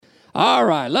All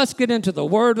right, let's get into the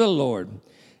word of the Lord.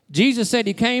 Jesus said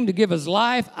he came to give us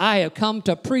life. I have come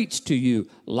to preach to you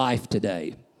life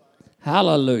today.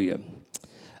 Hallelujah.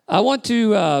 I want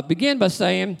to begin by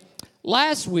saying,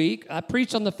 last week I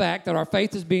preached on the fact that our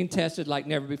faith is being tested like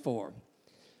never before.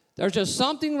 There's just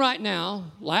something right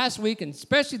now, last week and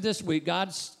especially this week,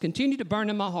 God's continued to burn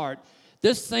in my heart,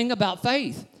 this thing about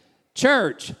faith.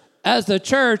 Church, as the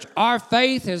church, our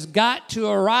faith has got to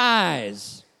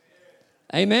arise.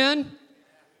 Amen?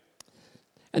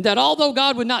 And that although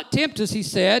God would not tempt us, he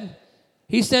said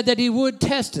that he would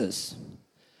test us.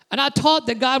 And I taught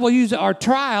that God will use our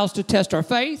trials to test our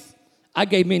faith. I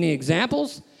gave many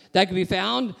examples that can be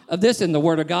found of this in the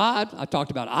Word of God. I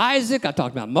talked about Isaac. I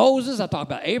talked about Moses. I talked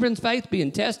about Abraham's faith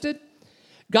being tested.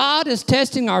 God is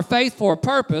testing our faith for a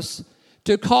purpose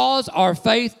to cause our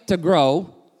faith to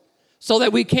grow so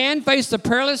that we can face the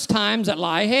perilous times that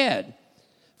lie ahead.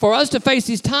 For us to face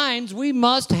these times, we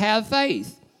must have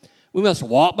faith. We must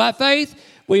walk by faith.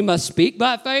 We must speak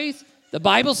by faith. The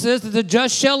Bible says that the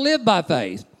just shall live by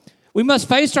faith. We must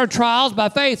face our trials by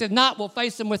faith. If not, we'll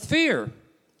face them with fear.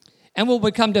 And we'll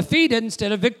become defeated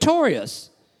instead of victorious.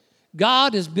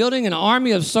 God is building an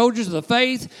army of soldiers of the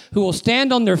faith who will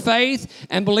stand on their faith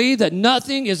and believe that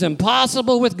nothing is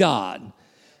impossible with God.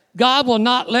 God will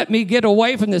not let me get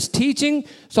away from this teaching,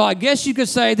 so I guess you could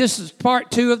say this is part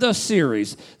 2 of the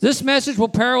series. This message will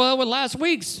parallel with last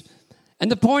week's. And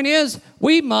the point is,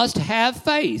 we must have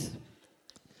faith.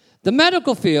 The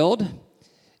medical field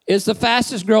is the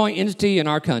fastest growing entity in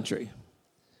our country.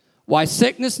 Why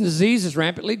sickness and disease has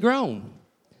rampantly grown.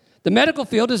 The medical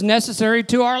field is necessary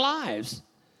to our lives.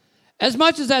 As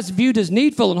much as that's viewed as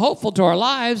needful and hopeful to our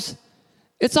lives,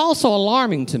 it's also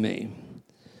alarming to me.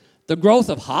 The growth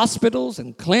of hospitals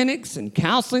and clinics and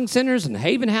counseling centers and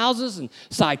haven houses and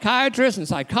psychiatrists and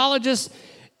psychologists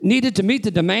needed to meet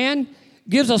the demand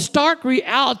gives a stark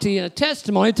reality and a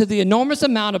testimony to the enormous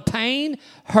amount of pain,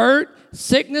 hurt,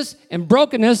 sickness, and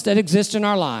brokenness that exists in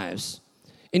our lives.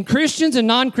 In Christians and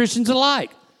non-Christians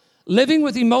alike, living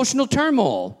with emotional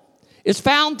turmoil is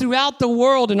found throughout the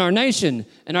world in our nation,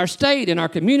 in our state, in our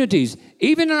communities,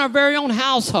 even in our very own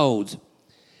households.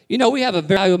 You know, we have a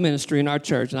very valuable ministry in our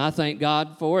church, and I thank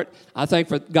God for it. I thank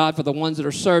God for the ones that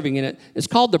are serving in it. It's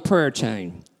called the prayer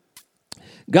chain.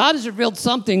 God has revealed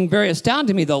something very astounding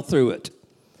to me, though, through it.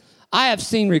 I have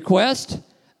seen request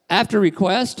after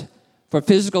request for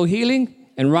physical healing,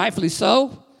 and rightfully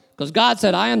so, because God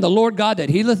said, I am the Lord God that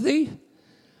healeth thee.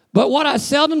 But what I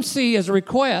seldom see is a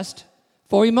request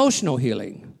for emotional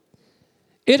healing.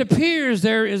 It appears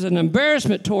there is an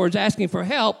embarrassment towards asking for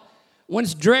help when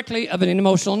it's directly of an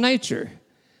emotional nature.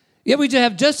 Yet we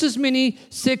have just as many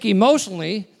sick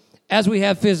emotionally as we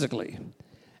have physically.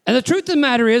 And the truth of the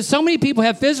matter is, so many people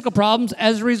have physical problems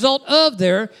as a result of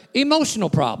their emotional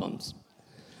problems.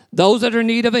 Those that are in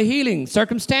need of a healing,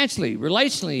 circumstantially,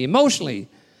 relationally, emotionally,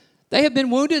 they have been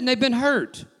wounded and they've been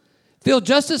hurt. Feel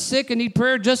just as sick and need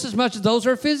prayer just as much as those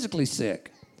who are physically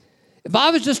sick. If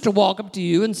I was just to walk up to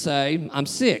you and say, I'm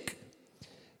sick,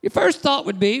 your first thought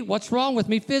would be, what's wrong with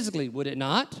me physically, would it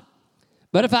not?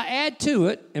 But if I add to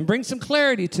it and bring some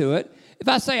clarity to it, if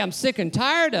I say I'm sick and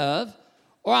tired of,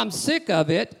 or I'm sick of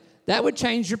it, that would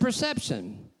change your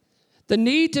perception. The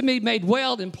need to be made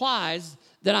well implies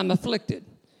that I'm afflicted,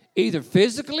 either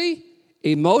physically,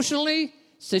 emotionally,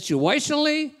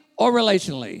 situationally, or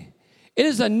relationally. It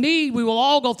is a need we will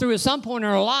all go through at some point in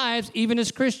our lives, even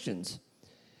as Christians.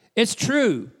 It's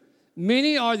true,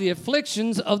 many are the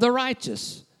afflictions of the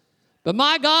righteous, but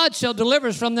my God shall deliver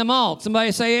us from them all.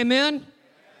 Somebody say amen.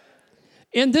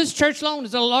 In this church alone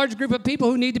is a large group of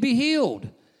people who need to be healed.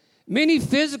 Many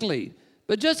physically,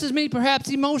 but just as many perhaps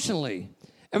emotionally.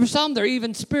 And for some, they're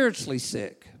even spiritually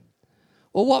sick.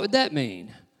 Well, what would that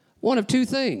mean? One of two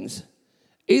things.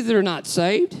 Either they're not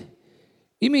saved.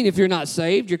 You mean if you're not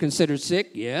saved, you're considered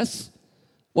sick? Yes.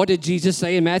 What did Jesus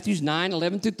say in Matthew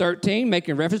 9:11-13,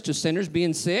 making reference to sinners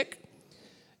being sick?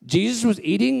 Jesus was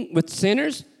eating with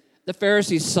sinners. The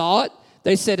Pharisees saw it.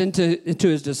 They said into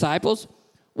his disciples,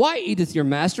 why eateth your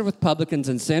master with publicans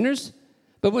and sinners?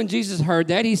 But when Jesus heard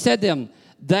that, he said to them,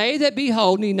 they that be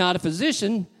whole need not a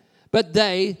physician, but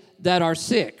they that are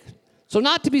sick. So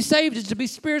not to be saved is to be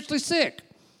spiritually sick.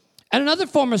 And another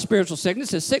form of spiritual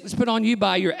sickness is sickness put on you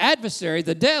by your adversary,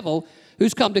 the devil,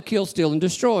 who's come to kill, steal, and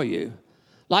destroy you.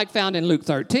 Like found in Luke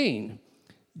 13.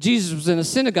 Jesus was in a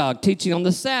synagogue teaching on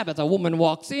the Sabbath. A woman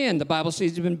walks in. The Bible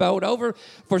says she'd been bowed over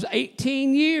for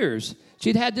 18 years.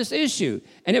 She'd had this issue.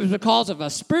 And it was because of a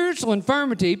spiritual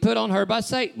infirmity put on her by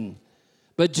Satan.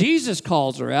 But Jesus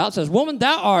calls her out, says, woman,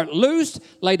 thou art loosed,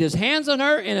 laid his hands on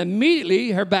her, and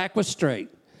immediately her back was straight.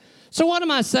 So what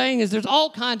am I saying is there's all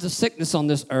kinds of sickness on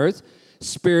this earth,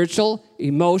 spiritual,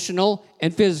 emotional,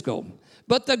 and physical.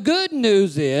 But the good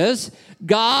news is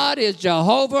God is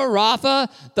Jehovah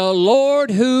Rapha, the Lord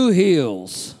who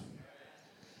heals.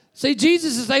 See,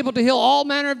 Jesus is able to heal all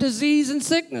manner of disease and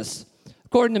sickness.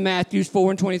 According to Matthew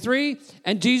 4:23,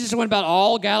 and Jesus went about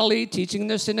all Galilee, teaching in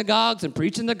their synagogues and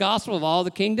preaching the gospel of all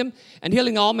the kingdom and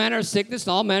healing all manner of sickness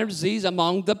and all manner of disease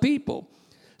among the people.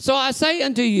 So I say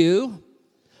unto you,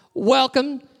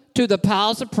 welcome to the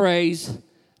Palace of Praise,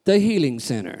 the Healing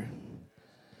Center.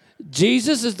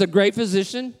 Jesus is the great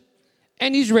physician,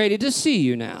 and he's ready to see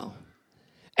you now.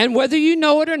 And whether you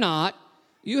know it or not,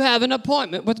 you have an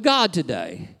appointment with God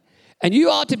today. And you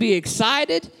ought to be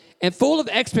excited and full of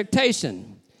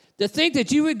expectation to think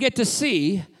that you would get to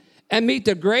see and meet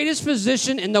the greatest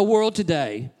physician in the world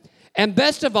today. And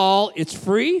best of all, it's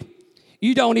free.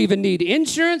 You don't even need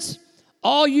insurance.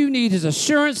 All you need is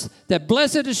assurance, that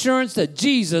blessed assurance that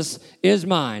Jesus is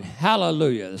mine.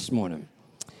 Hallelujah this morning.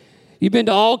 You've been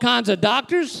to all kinds of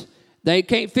doctors. They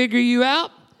can't figure you out.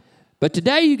 But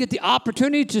today you get the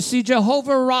opportunity to see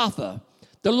Jehovah Rapha,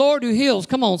 the Lord who heals.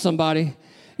 Come on, somebody.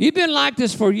 You've been like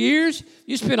this for years.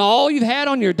 You spent all you've had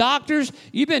on your doctors.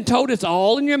 You've been told it's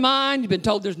all in your mind. You've been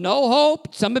told there's no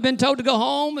hope. Some have been told to go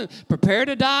home and prepare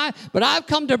to die. But I've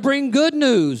come to bring good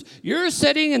news. You're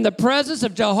sitting in the presence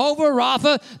of Jehovah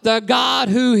Rapha, the God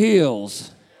who heals.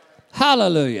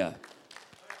 Hallelujah.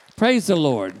 Praise the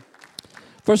Lord.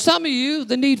 For some of you,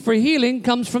 the need for healing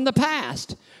comes from the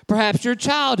past. Perhaps your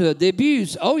childhood, the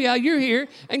abuse. Oh, yeah, you're here,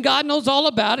 and God knows all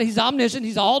about it. He's omniscient.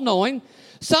 He's all-knowing.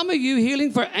 Some of you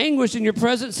healing for anguish in your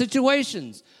present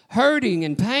situations, hurting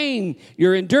and pain.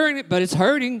 You're enduring it, but it's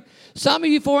hurting. Some of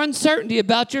you for uncertainty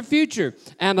about your future.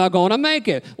 Am I going to make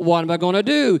it? What am I going to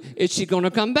do? Is she going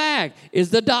to come back? Is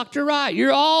the doctor right?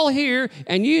 You're all here,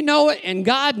 and you know it, and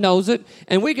God knows it,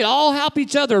 and we can all help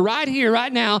each other right here,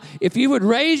 right now. If you would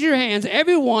raise your hands,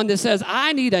 everyone that says,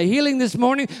 I need a healing this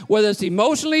morning, whether it's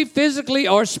emotionally, physically,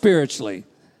 or spiritually.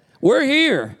 We're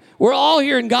here. We're all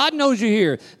here, and God knows you're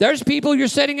here. There's people you're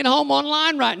sitting at home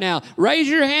online right now. Raise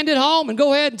your hand at home and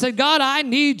go ahead and say, God, I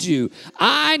need you.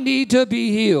 I need to be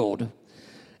healed.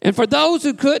 And for those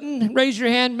who couldn't raise your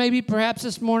hand, maybe perhaps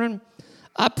this morning,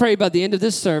 I pray by the end of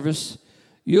this service,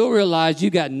 you'll realize you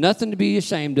got nothing to be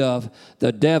ashamed of.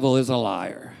 The devil is a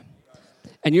liar.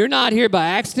 And you're not here by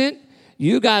accident.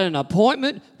 You got an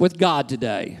appointment with God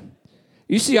today.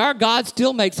 You see, our God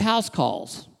still makes house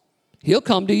calls. He'll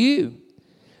come to you.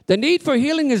 The need for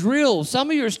healing is real. Some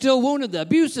of you are still wounded. The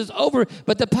abuse is over,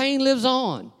 but the pain lives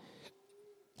on.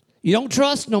 You don't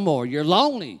trust no more. You're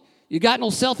lonely. You got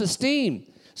no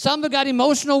self-esteem. Some have got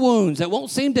emotional wounds that won't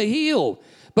seem to heal,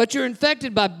 but you're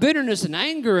infected by bitterness and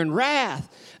anger and wrath.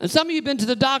 And some of you have been to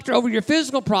the doctor over your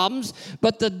physical problems,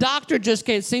 but the doctor just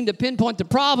can't seem to pinpoint the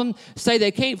problem, say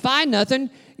they can't find nothing,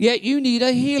 yet you need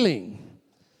a healing.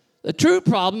 The true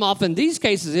problem often in these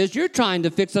cases is you're trying to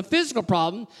fix a physical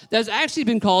problem that's actually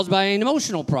been caused by an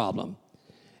emotional problem.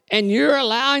 And you're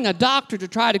allowing a doctor to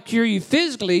try to cure you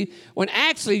physically when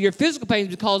actually your physical pain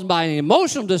is caused by an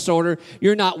emotional disorder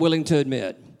you're not willing to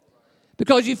admit.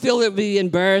 Because you feel it would be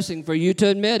embarrassing for you to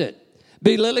admit it,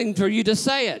 belittling for you to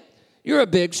say it. You're a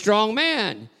big, strong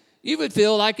man. You would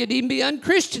feel like it'd even be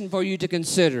unchristian for you to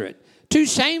consider it. Too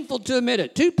shameful to admit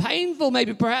it. Too painful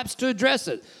maybe perhaps to address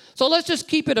it. So let's just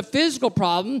keep it a physical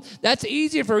problem. That's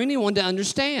easier for anyone to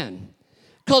understand.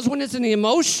 Because when it's an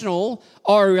emotional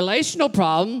or a relational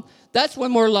problem, that's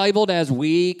when we're labeled as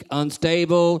weak,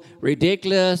 unstable,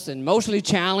 ridiculous, and emotionally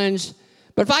challenged.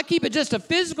 But if I keep it just a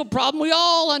physical problem, we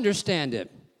all understand it.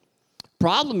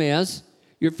 Problem is,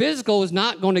 your physical is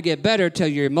not going to get better till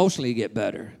you emotionally get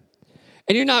better.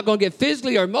 And you're not going to get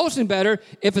physically or emotionally better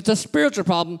if it's a spiritual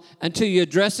problem until you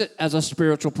address it as a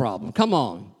spiritual problem. Come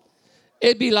on.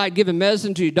 It'd be like giving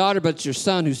medicine to your daughter, but it's your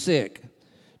son who's sick.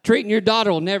 Treating your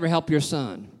daughter will never help your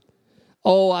son.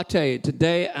 Oh, I tell you,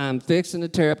 today I'm fixing to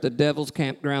tear up the devil's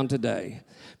campground today.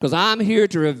 Because I'm here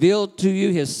to reveal to you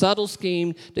his subtle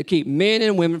scheme to keep men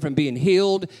and women from being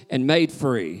healed and made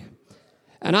free.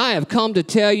 And I have come to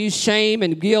tell you shame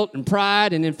and guilt and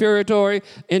pride and inferiority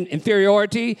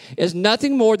is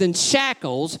nothing more than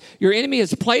shackles your enemy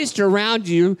has placed around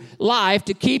your life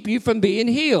to keep you from being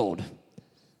healed.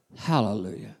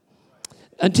 Hallelujah.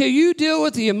 Until you deal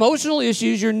with the emotional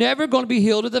issues, you're never going to be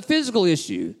healed of the physical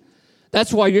issue.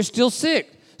 That's why you're still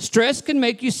sick. Stress can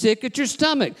make you sick at your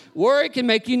stomach. Worry can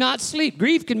make you not sleep.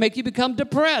 Grief can make you become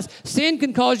depressed. Sin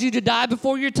can cause you to die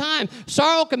before your time.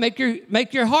 Sorrow can make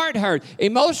your heart hurt.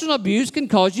 Emotional abuse can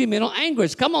cause you mental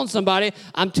anguish. Come on, somebody.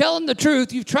 I'm telling the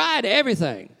truth. You've tried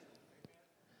everything.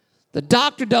 The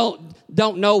doctor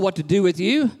don't know what to do with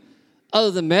you.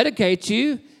 other than medicate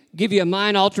you, give you a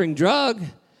mind-altering drug.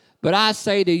 But I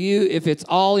say to you, if it's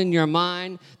all in your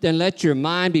mind, then let your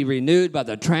mind be renewed by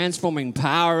the transforming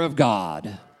power of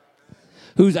God,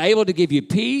 who's able to give you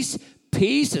peace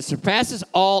that surpasses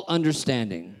all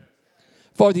understanding.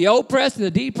 For the oppressed and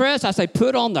the depressed, I say,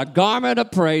 put on the garment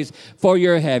of praise for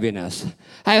your heaviness.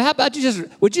 Hey, how about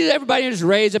would you everybody just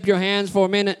raise up your hands for a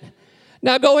minute?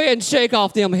 Now go ahead and shake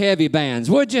off them heavy bands,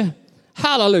 would you?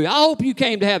 Hallelujah. I hope you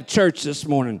came to have church this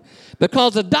morning,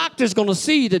 because the doctor's going to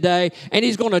see you today, and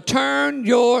he's going to turn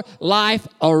your life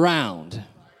around.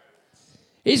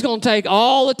 He's going to take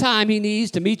all the time he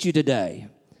needs to meet you today.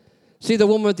 See, the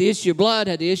woman with the issue of blood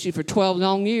had the issue for 12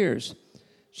 long years.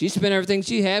 She spent everything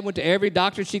she had, went to every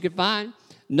doctor she could find.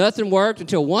 Nothing worked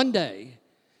until one day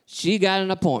she got an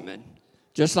appointment,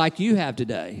 just like you have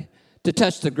today, to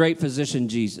touch the great physician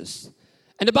Jesus.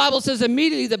 And the Bible says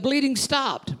immediately the bleeding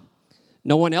stopped.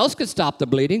 No one else could stop the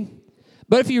bleeding.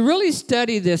 But if you really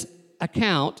study this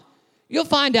account, you'll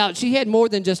find out she had more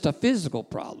than just a physical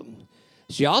problem.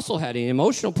 She also had an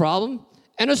emotional problem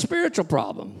and a spiritual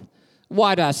problem.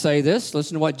 Why do I say this?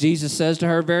 Listen to what Jesus says to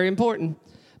her, very important.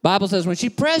 Bible says, when she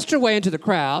pressed her way into the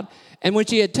crowd, and when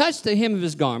she had touched the hem of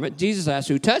his garment, Jesus asked,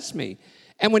 who touched me?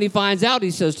 And when he finds out,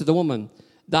 he says to the woman,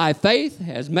 thy faith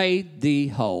has made thee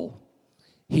whole.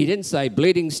 He didn't say,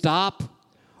 bleeding stop,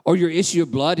 or your issue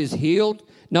of blood is healed.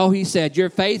 No, he said, your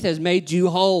faith has made you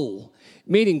whole,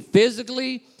 meaning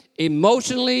physically,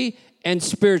 emotionally, and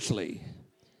spiritually.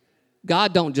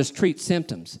 God don't just treat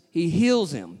symptoms. He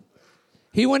heals them.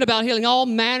 He went about healing all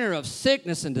manner of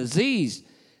sickness and disease.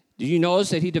 Do you notice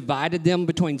that he divided them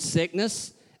between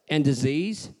sickness and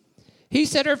disease? He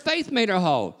said her faith made her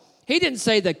whole. He didn't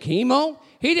say the chemo.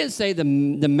 He didn't say the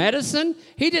medicine.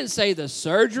 He didn't say the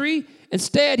surgery.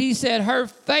 Instead, he said her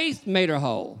faith made her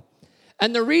whole.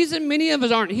 And the reason many of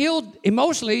us aren't healed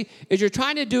emotionally is you're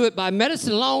trying to do it by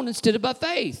medicine alone instead of by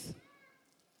faith.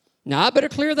 Now, I better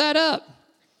clear that up,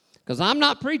 because I'm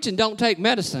not preaching don't take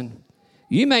medicine.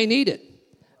 You may need it.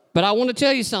 But I want to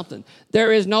tell you something.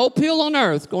 There is no pill on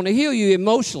earth going to heal you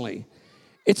emotionally.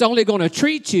 It's only going to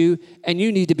treat you, and you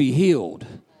need to be healed.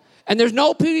 And there's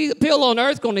no pill on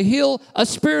earth going to heal a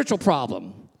spiritual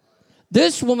problem.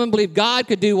 This woman believed God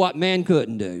could do what man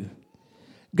couldn't do.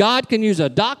 God can use a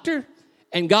doctor,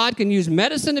 and God can use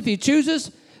medicine if he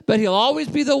chooses, but he'll always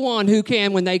be the one who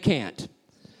can when they can't.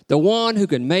 The one who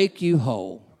can make you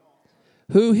whole.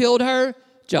 Who healed her?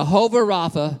 Jehovah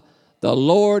Rapha, the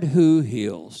Lord who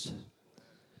heals.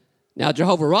 Now,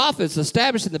 Jehovah Rapha is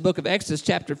established in the book of Exodus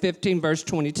chapter 15, verse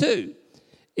 22.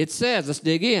 It says, let's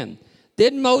dig in.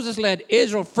 Then Moses led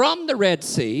Israel from the Red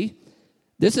Sea.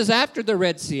 This is after the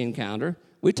Red Sea encounter.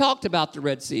 We talked about the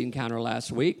Red Sea encounter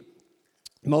last week.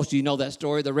 Most of you know that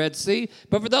story, the Red Sea.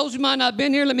 But for those who might not have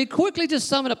been here, let me quickly just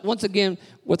sum it up once again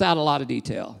without a lot of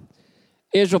detail.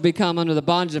 Israel become under the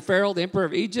bondage of Pharaoh, the emperor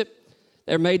of Egypt.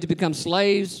 They're made to become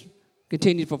slaves.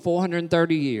 Continued for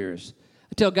 430 years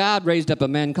until God raised up a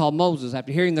man called Moses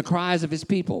after hearing the cries of his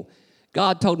people.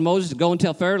 God told Moses to go and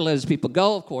tell Pharaoh to let his people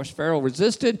go. Of course, Pharaoh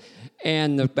resisted,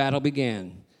 and the battle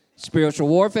began. Spiritual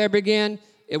warfare began.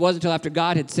 It wasn't until after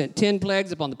God had sent 10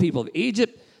 plagues upon the people of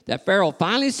Egypt that Pharaoh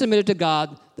finally submitted to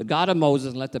God, the God of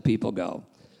Moses, and let the people go.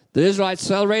 The Israelites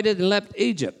celebrated and left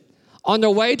Egypt. On their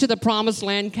way to the promised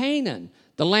land, Canaan,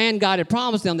 the land God had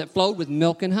promised them that flowed with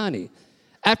milk and honey.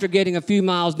 After getting a few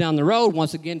miles down the road,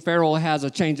 once again, Pharaoh has a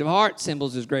change of heart,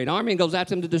 assembles his great army, and goes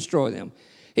after them to destroy them.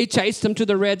 He chased them to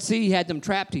the Red Sea. He had them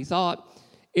trapped, he thought.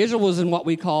 Israel was in what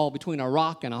we call between a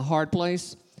rock and a hard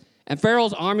place. And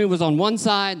Pharaoh's army was on one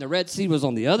side, and the Red Sea was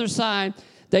on the other side.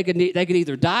 They could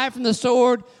either die from the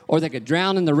sword, or they could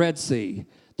drown in the Red Sea.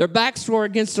 Their backs were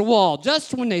against the wall.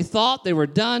 Just when they thought they were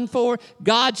done for,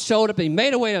 God showed up and he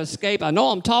made a way to escape. I know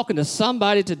I'm talking to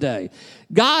somebody today.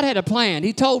 God had a plan.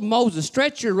 He told Moses,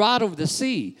 stretch your rod over the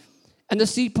sea. And the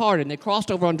sea parted, and they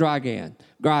crossed over on dry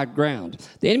ground.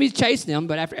 The enemies chased them,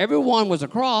 but after everyone was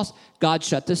across, God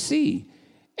shut the sea.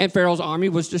 And Pharaoh's army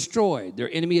was destroyed.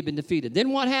 Their enemy had been defeated. Then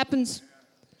what happens?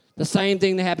 The same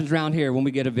thing that happens around here when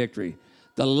we get a victory.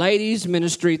 The ladies'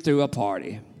 ministry threw a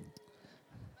party.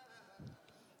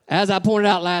 As I pointed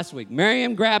out last week,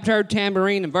 Miriam grabbed her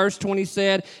tambourine, and verse 20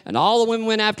 said, and all the women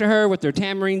went after her with their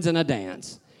tambourines in a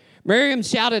dance. Miriam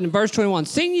shouted in verse 21,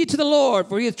 sing ye to the Lord,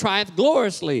 for he hath triumphed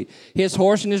gloriously. His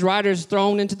horse and his rider is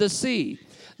thrown into the sea.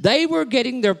 They were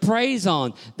getting their praise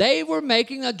on. They were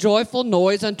making a joyful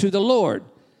noise unto the Lord.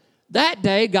 That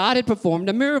day, God had performed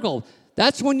a miracle.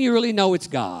 That's when you really know it's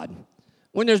God,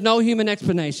 when there's no human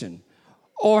explanation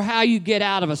or how you get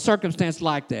out of a circumstance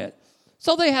like that.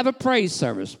 So they have a praise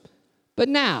service. But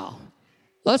now,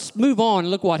 Let's move on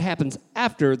and look what happens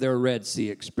after their Red Sea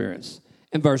experience.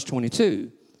 In verse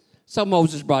 22, so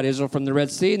Moses brought Israel from the Red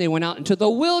Sea, and they went out into the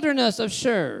wilderness of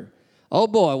Shur. Oh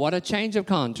boy, what a change of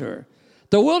contour.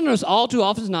 The wilderness all too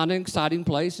often is not an exciting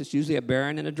place. It's usually a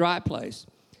barren and a dry place.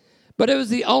 But it was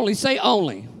the only, say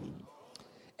only.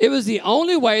 It was the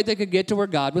only way they could get to where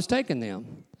God was taking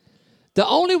them. The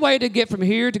only way to get from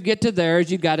here to get to there is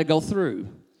you got to go through.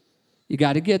 You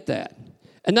got to get that.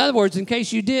 In other words, in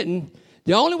case you didn't,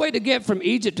 the only way to get from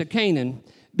Egypt to Canaan,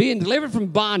 being delivered from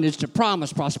bondage to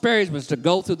promise, prosperity, was to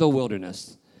go through the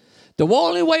wilderness. The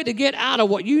only way to get out of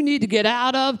what you need to get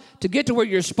out of, to get to where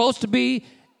you're supposed to be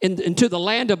into the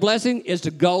land of blessing, is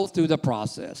to go through the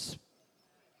process.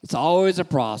 It's always a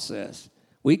process.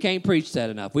 We can't preach that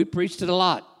enough. We preached it a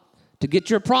lot. To get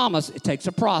your promise, it takes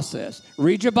a process.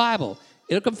 Read your Bible.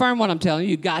 It'll confirm what I'm telling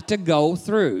you. You got to go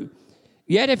through.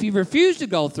 Yet if you refuse to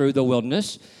go through the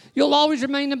wilderness, you'll always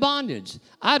remain in bondage.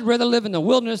 I'd rather live in the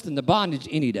wilderness than the bondage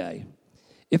any day.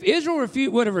 If Israel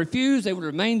would have refused, they would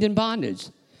have remained in bondage.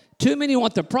 Too many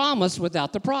want the promise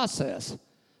without the process.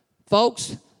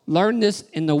 Folks, learn this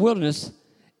in the wilderness.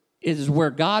 It is where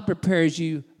God prepares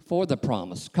you for the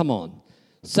promise. Come on.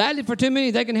 Sadly, for too many,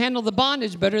 they can handle the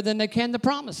bondage better than they can the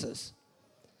promises.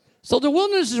 So the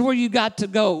wilderness is where you got to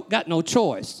go, got no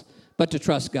choice but to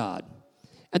trust God.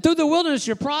 And through the wilderness,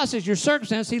 your process, your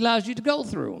circumstance, He allows you to go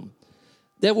through them.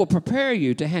 That will prepare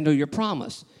you to handle your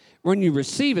promise when you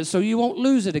receive it so you won't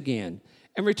lose it again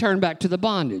and return back to the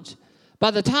bondage.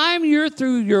 By the time you're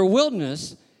through your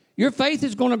wilderness, your faith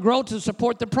is going to grow to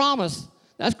support the promise.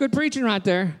 That's good preaching right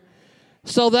there.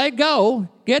 So they go,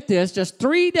 get this, just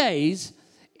 3 days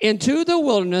into the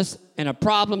wilderness, and a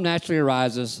problem naturally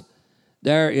arises.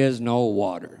 There is no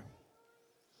water.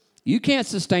 You can't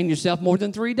sustain yourself more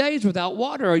than 3 days without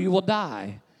water, or you will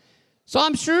die. So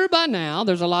I'm sure by now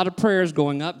there's a lot of prayers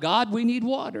going up. God, we need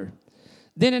water.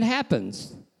 Then it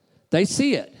happens. They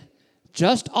see it.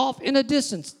 Just off in a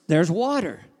distance, there's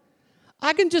water.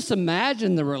 I can just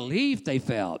imagine the relief they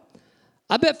felt.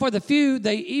 I bet for the few,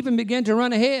 they even began to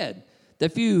run ahead. The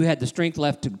few who had the strength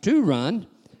left to run.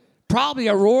 Probably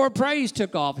a roar of praise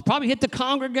took off. It probably hit the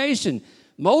congregation.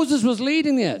 Moses was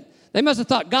leading it. They must have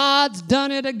thought, God's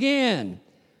done it again.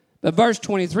 But verse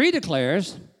 23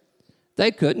 declares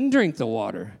they couldn't drink the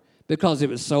water because it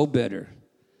was so bitter.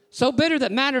 So bitter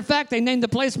that, matter of fact, they named the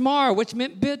place Marah, which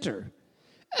meant bitter.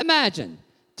 Imagine,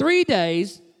 3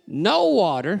 days, no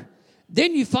water.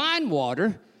 Then you find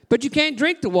water, but you can't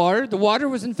drink the water. The water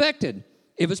was infected.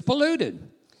 It was polluted.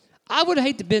 I would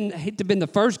hate to have been the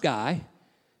first guy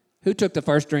who took the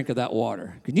first drink of that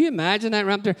water. Can you imagine that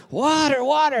right up there? Water,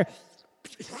 water.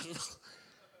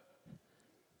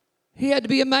 He had to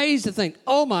be amazed to think,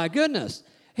 oh my goodness.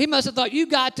 He must have thought, you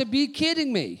got to be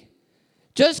kidding me.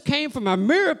 Just came from a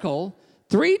miracle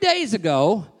 3 days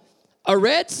ago, a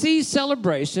Red Sea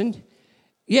celebration,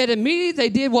 yet immediately they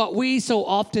did what we so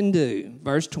often do.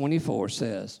 Verse 24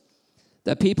 says,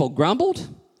 the people grumbled,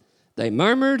 they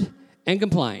murmured, and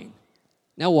complained.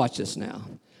 Now watch this now.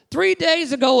 3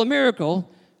 days ago, a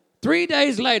miracle. 3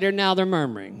 days later, now they're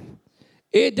murmuring.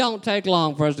 It don't take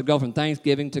long for us to go from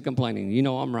thanksgiving to complaining. You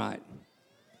know I'm right.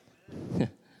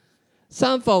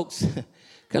 Some folks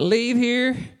can leave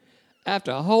here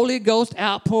after a Holy Ghost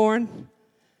outpouring,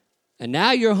 and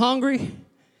now you're hungry,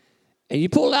 and you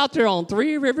pull out there on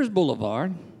Three Rivers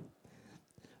Boulevard,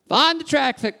 find the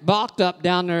traffic blocked up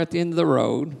down there at the end of the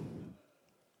road.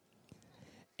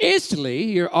 Instantly,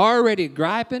 you're already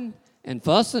griping and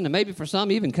fussing, and maybe for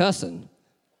some even cussing.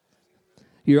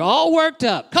 You're all worked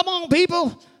up. Come on,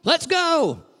 people, let's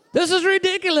go. This is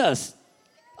ridiculous.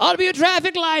 Ought to be a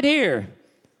traffic light here.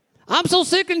 I'm so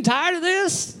sick and tired of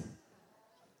this.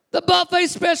 The buffet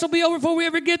special will be over before we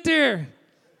ever get there.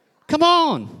 Come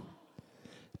on.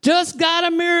 Just got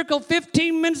a miracle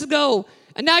 15 minutes ago,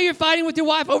 and now you're fighting with your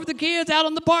wife over the kids out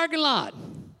on the parking lot.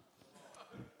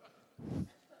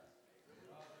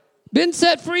 Been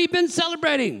set free, been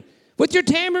celebrating with your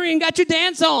tambourine, got your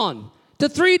dance on. To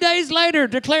 3 days later,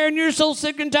 declaring you're so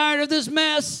sick and tired of this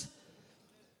mess.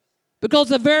 Because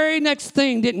the very next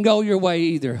thing didn't go your way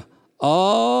either.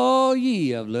 Oh,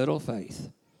 ye of little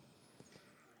faith.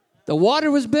 The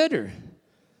water was bitter.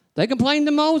 They complained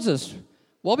to Moses.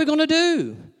 What are we going to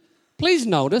do? Please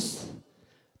notice,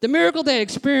 the miracle they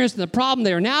experienced and the problem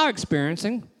they are now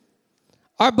experiencing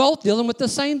are both dealing with the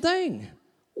same thing.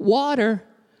 Water.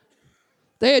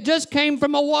 They had just came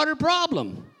from a water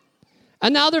problem.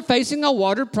 And now they're facing a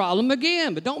water problem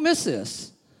again. But don't miss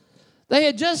this. They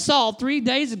had just saw 3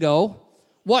 days ago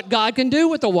what God can do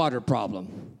with a water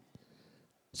problem.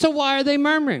 So why are they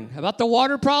murmuring about the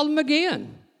water problem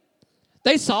again?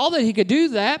 They saw that he could do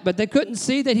that, but they couldn't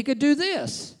see that he could do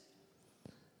this.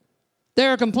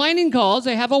 They're complaining because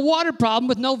they have a water problem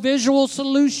with no visual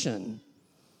solution.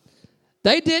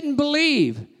 They didn't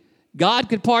believe God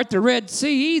could part the Red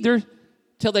Sea either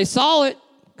till they saw it.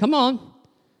 Come on.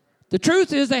 The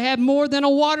truth is they have more than a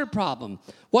water problem.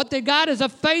 What they got is a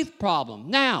faith problem.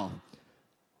 Now,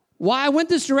 why I went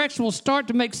this direction will start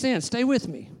to make sense. Stay with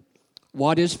me.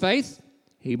 What is faith?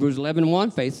 Hebrews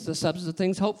 11:1, faith is the substance of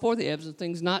things hoped for, the evidence of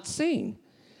things not seen.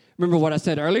 Remember what I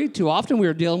said earlier? Too often we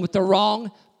are dealing with the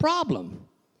wrong problem.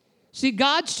 See,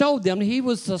 God showed them he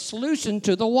was the solution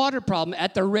to the water problem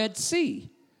at the Red Sea.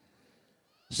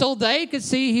 So they could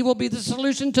see he will be the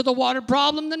solution to the water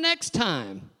problem the next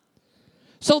time.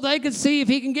 So they could see if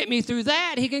he can get me through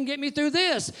that, he can get me through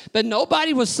this. But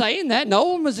nobody was saying that. No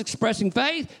one was expressing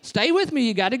faith. Stay with me.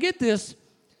 You got to get this.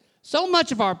 So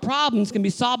much of our problems can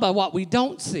be solved by what we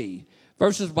don't see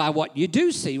versus by what you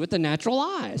do see with the natural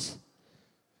eyes.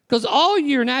 Because all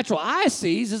your natural eye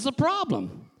sees is a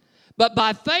problem. But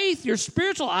by faith, your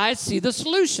spiritual eyes see the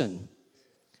solution.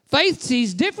 Faith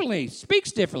sees differently,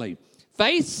 speaks differently.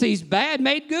 Faith sees bad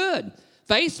made good.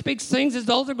 Faith speaks things as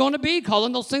though they're going to be,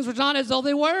 calling those things which are not as though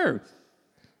they were.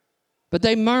 But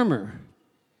they murmur.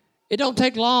 It don't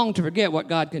take long to forget what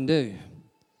God can do.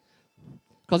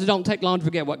 Because it don't take long to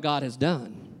forget what God has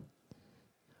done.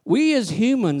 We as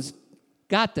humans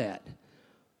got that.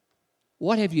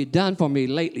 What have you done for me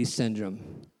lately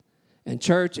syndrome? And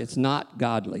church, it's not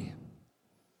godly.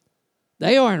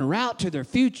 They are en route to their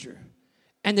future,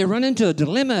 and they run into a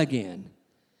dilemma again.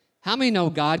 How many know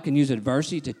God can use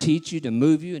adversity to teach you, to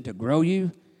move you, and to grow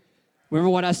you? Remember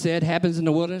what I said happens in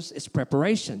the wilderness? It's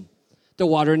preparation. The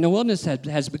water in the wilderness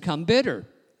has become bitter.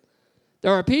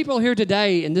 There are people here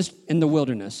today in the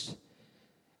wilderness,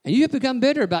 and you have become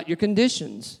bitter about your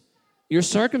conditions, your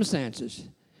circumstances.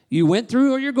 You went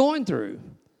through or you're going through.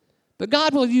 But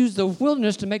God will use the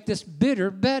wilderness to make this bitter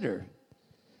better.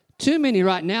 Too many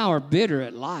right now are bitter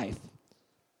at life.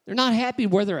 They're not happy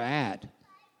where they're at.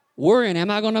 Worrying,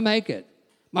 am I going to make it?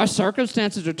 My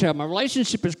circumstances are terrible. My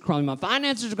relationship is crumbling. My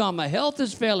finances are gone. My health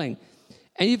is failing.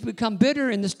 And you've become bitter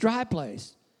in this dry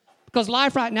place because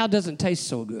life right now doesn't taste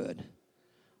so good.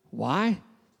 Why?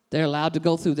 They're allowed to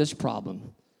go through this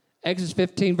problem. Exodus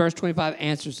 15, verse 25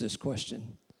 answers this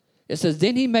question. It says,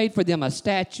 then he made for them a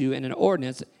statute and an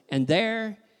ordinance, and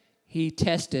there he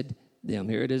tested them.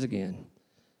 Here it is again.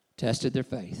 Tested their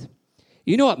faith.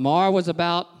 You know what Marah was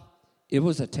about? It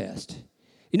was a test.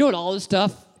 You know what all this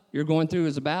stuff you're going through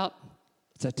is about?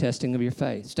 It's a testing of your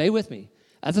faith. Stay with me.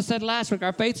 As I said last week,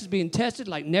 our faith is being tested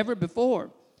like never before.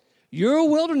 Your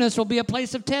wilderness will be a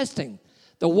place of testing.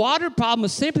 The water problem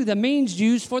is simply the means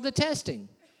used for the testing.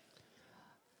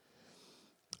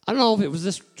 I don't know if it was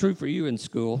this true for you in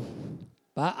school,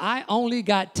 but I only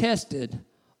got tested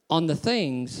on the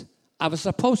things I was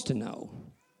supposed to know.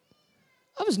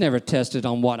 I was never tested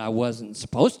on what I wasn't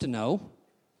supposed to know.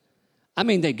 I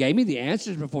mean, they gave me the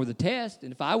answers before the test,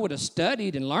 and if I would have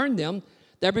studied and learned them,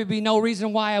 there would be no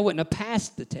reason why I wouldn't have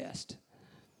passed the test.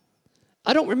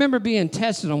 I don't remember being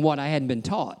tested on what I hadn't been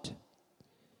taught.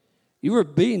 You were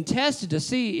being tested to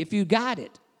see if you got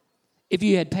it, if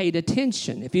you had paid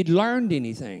attention, if you'd learned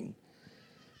anything,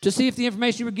 to see if the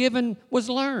information you were given was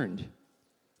learned.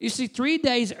 You see, 3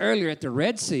 days earlier at the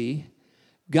Red Sea,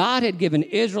 God had given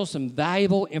Israel some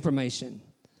valuable information.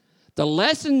 The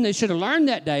lesson they should have learned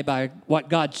that day by what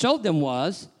God showed them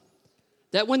was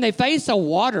that when they face a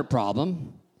water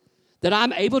problem, that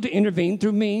I'm able to intervene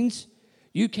through means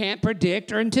you can't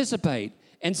predict or anticipate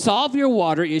and solve your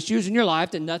water issues in your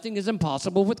life, that nothing is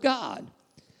impossible with God.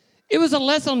 It was a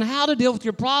lesson on how to deal with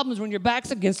your problems when your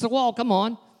back's against the wall. Come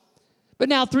on. But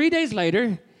now 3 days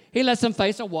later, he lets them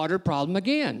face a water problem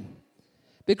again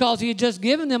because he had just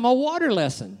given them a water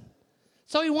lesson.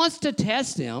 So he wants to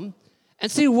test them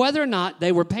and see whether or not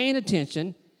they were paying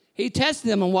attention. He tested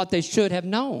them on what they should have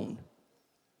known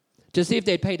to see if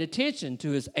they paid attention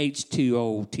to his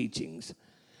H2O teachings.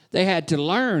 They had to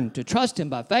learn to trust him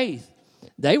by faith.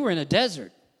 They were in a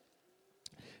desert.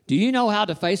 Do you know how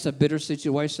to face a bitter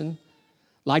situation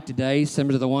like today,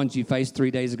 similar to the ones you faced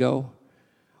 3 days ago?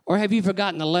 Or have you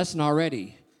forgotten the lesson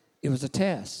already? It was a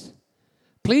test.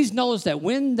 Please notice that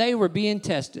when they were being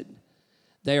tested,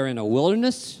 they are in a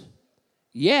wilderness,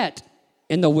 yet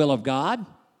in the will of God.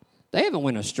 They haven't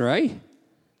went astray.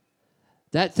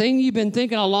 That thing you've been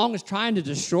thinking along is trying to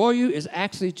destroy you is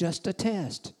actually just a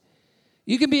test.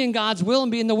 You can be in God's will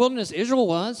and be in the wilderness. Israel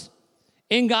was.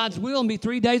 In God's will and be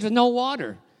 3 days with no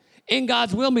water. In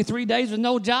God's will and be 3 days with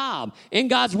no job. In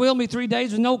God's will and be 3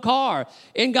 days with no car.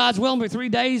 In God's will and be 3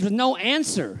 days with no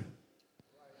answer.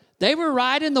 They were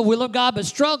right in the will of God, but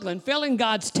struggling, failing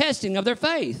God's testing of their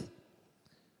faith.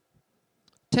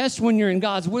 Tests when you're in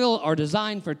God's will are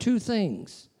designed for two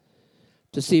things: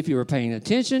 to see if you were paying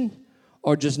attention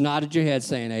or just nodded your head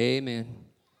saying, amen.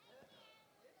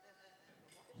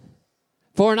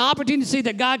 For an opportunity to see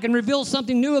that God can reveal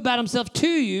something new about himself to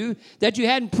you that you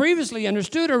hadn't previously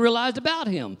understood or realized about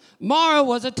him. Mara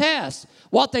was a test.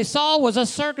 What they saw was a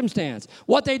circumstance.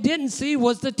 What they didn't see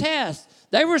was the test.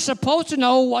 They were supposed to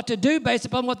know what to do based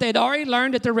upon what they'd already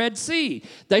learned at the Red Sea.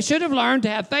 They should have learned to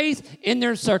have faith in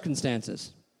their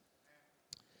circumstances.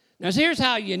 Now, here's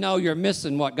how you know you're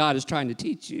missing what God is trying to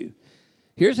teach you.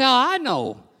 Here's how I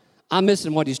know I'm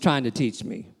missing what he's trying to teach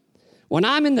me. When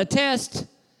I'm in the test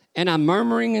and I'm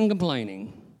murmuring and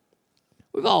complaining.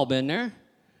 We've all been there.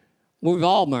 We've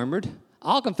all murmured.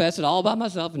 I'll confess it all by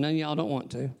myself, and none of y'all don't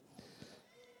want to.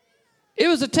 It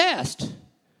was a test.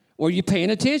 Were you paying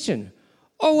attention?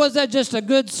 Or was that just a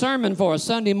good sermon for a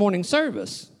Sunday morning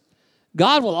service?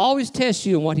 God will always test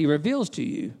you in what he reveals to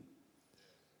you.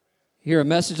 Hear a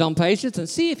message on patience and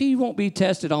see if he won't be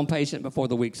tested on patience before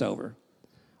the week's over.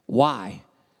 Why?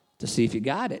 To see if you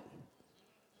got it.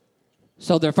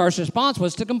 So their first response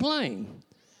was to complain.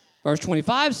 Verse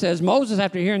 25 says, Moses,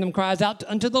 after hearing them, cries out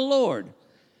unto the Lord.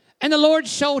 And the Lord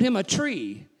showed him a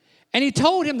tree. And he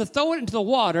told him to throw it into the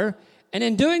water. And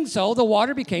in doing so, the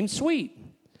water became sweet.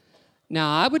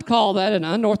 Now, I would call that an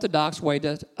unorthodox way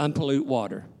to unpollute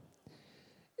water.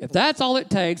 If that's all it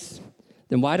takes,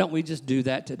 then why don't we just do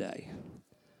that today?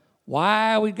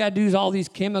 Why we got to do all these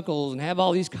chemicals and have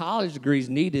all these college degrees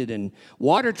needed and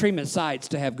water treatment sites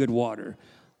to have good water?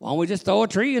 Why don't we just throw a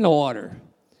tree in the water?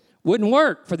 Wouldn't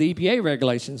work for the EPA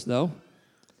regulations, though.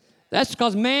 That's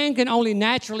because man can only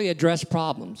naturally address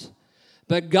problems,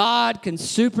 but God can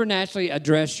supernaturally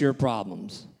address your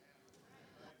problems.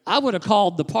 I would have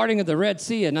called the parting of the Red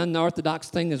Sea an unorthodox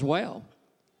thing as well.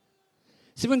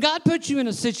 See, when God puts you in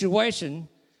a situation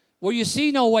where you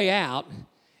see no way out,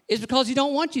 it's because he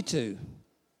don't want you to.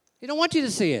 He don't want you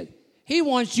to see it. He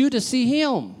wants you to see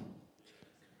him.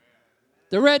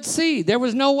 The Red Sea, there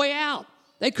was no way out.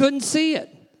 They couldn't see it.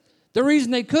 The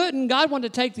reason they couldn't, God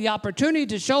wanted to take the opportunity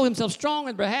to show himself strong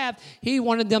on their behalf. He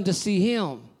wanted them to see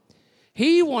him.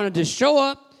 He wanted to show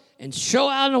up and show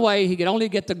out in a way he could only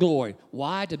get the glory.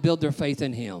 Why? To build their faith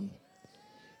in him.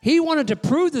 He wanted to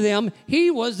prove to them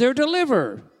he was their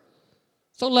deliverer.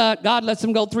 So God lets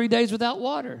them go 3 days without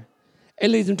water.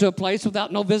 It leads them to a place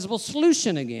without no visible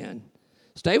solution again.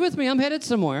 Stay with me, I'm headed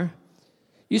somewhere.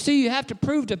 You see, you have to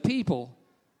prove to people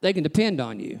they can depend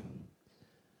on you.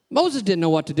 Moses didn't know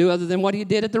what to do other than what he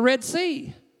did at the Red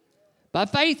Sea. By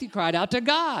faith, he cried out to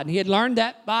God. He had learned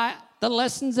that by the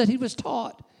lessons that he was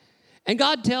taught. And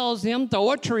God tells him,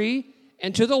 throw a tree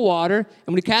into the water. And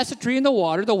when he cast a tree in the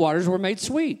waters were made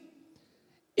sweet.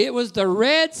 It was the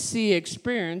Red Sea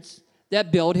experience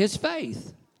that built his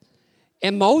faith.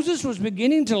 And Moses was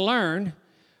beginning to learn,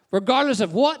 regardless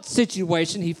of what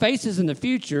situation he faces in the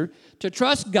future, to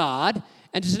trust God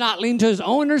and to not lean to his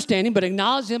own understanding, but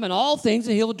acknowledge him in all things,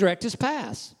 and he'll direct his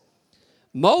paths.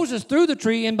 Moses threw the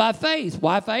tree in by faith.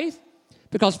 Why faith?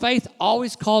 Because faith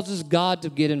always causes God to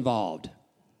get involved.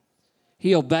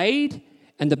 He obeyed,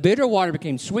 and the bitter water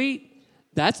became sweet.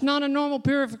 That's not a normal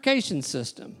purification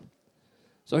system.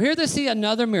 So here they see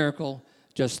another miracle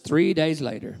just 3 days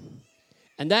later.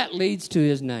 And that leads to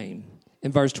his name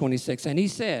in verse 26. And he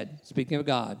said, speaking of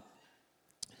God,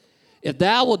 if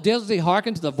thou wilt diligently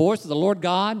hearken to the voice of the Lord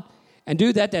God, and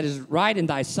do that is right in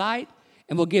thy sight,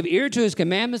 and will give ear to his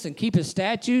commandments and keep his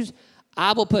statutes,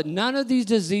 I will put none of these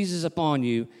diseases upon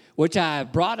you, which I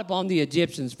have brought upon the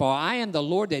Egyptians, for I am the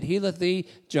Lord that healeth thee,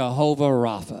 Jehovah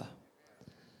Rapha.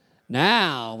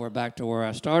 Now we're back to where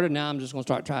I started. Now I'm just going to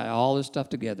start trying all this stuff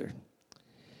together.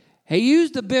 He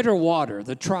used the bitter water,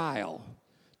 the trial,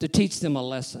 to teach them a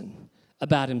lesson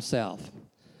about himself.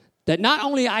 That not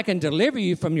only I can deliver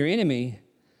you from your enemy,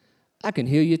 I can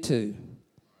heal you too.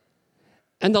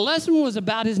 And the lesson was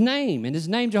about his name. And his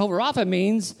name, Jehovah Rapha,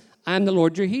 means I am the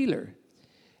Lord your healer.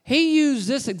 He used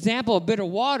this example of bitter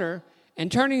water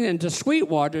and turning it into sweet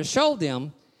water to show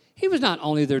them he was not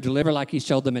only their deliverer like he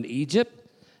showed them in Egypt,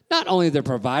 not only their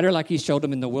provider like he showed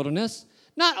them in the wilderness,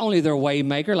 not only their way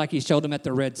maker like he showed them at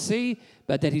the Red Sea,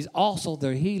 but that he's also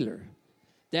their healer.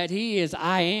 That he is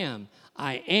I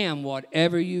am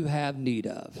whatever you have need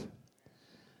of.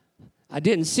 I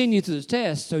didn't send you through this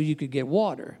test so you could get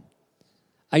water.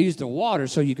 I used the water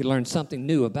so you could learn something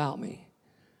new about me.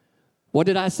 What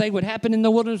did I say would happen in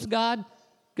the wilderness of God?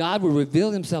 God will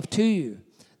reveal himself to you.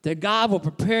 That God will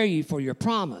prepare you for your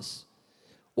promise.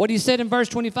 What he said in verse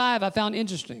 25 I found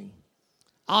interesting.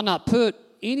 I'll not put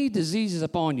any diseases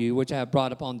upon you which I have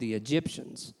brought upon the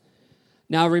Egyptians.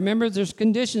 Now remember, there's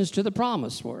conditions to the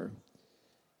promise were.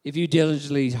 If you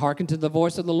diligently hearken to the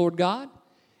voice of the Lord God,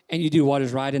 and you do what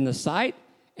is right in the sight,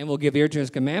 and will give ear to his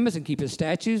commandments and keep his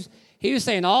statutes. He was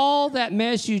saying all that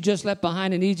mess you just left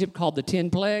behind in Egypt called the 10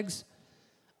 plagues,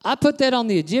 I put that on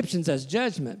the Egyptians as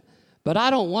judgment, but I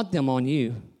don't want them on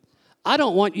you. I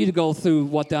don't want you to go through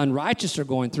what the unrighteous are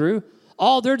going through.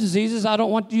 All their diseases I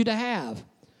don't want you to have.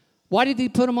 Why did he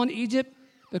put them on Egypt?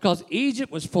 Because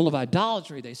Egypt was full of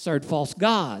idolatry. They served false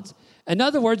gods. In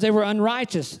other words, they were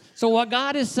unrighteous. So what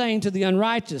God is saying to the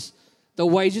unrighteous, the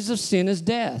wages of sin is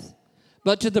death.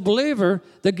 But to the believer,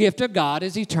 the gift of God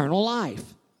is eternal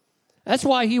life. That's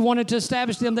why he wanted to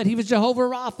establish them that he was Jehovah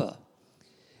Rapha.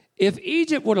 If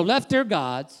Egypt would have left their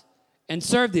gods and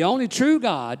served the only true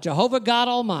God, Jehovah God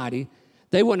Almighty,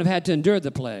 they wouldn't have had to endure the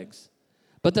plagues.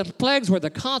 But the plagues were the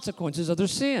consequences of their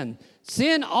sin.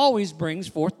 Sin always brings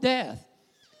forth death.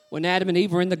 When Adam and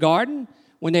Eve were in the garden,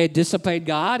 when they had disobeyed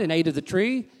God and ate of the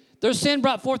tree, their sin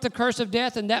brought forth the curse of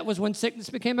death, and that was when sickness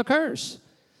became a curse,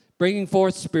 bringing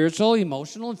forth spiritual,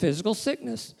 emotional, and physical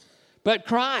sickness. But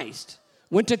Christ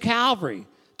went to Calvary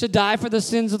to die for the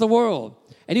sins of the world.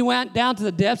 And he went down to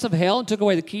the depths of hell and took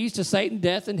away the keys to Satan,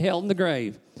 death, and hell and the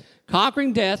grave,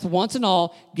 conquering death once and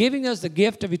all, giving us the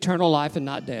gift of eternal life and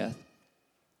not death.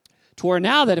 To where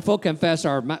now that if we'll confess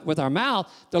with our mouth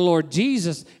the Lord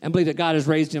Jesus and believe that God has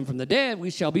raised him from the dead, we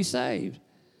shall be saved.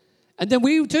 And then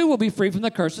we too will be free from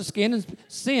the curse of sin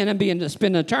and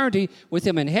spend eternity with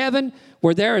him in heaven,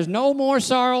 where there is no more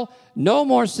sorrow, no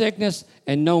more sickness,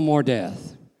 and no more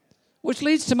death. Which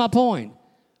leads to my point.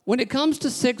 When it comes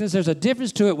to sickness, there's a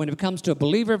difference to it when it comes to a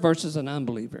believer versus an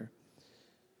unbeliever.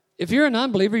 If you're an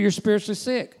unbeliever, you're spiritually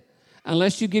sick.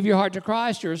 Unless you give your heart to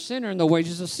Christ, you're a sinner, and the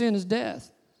wages of sin is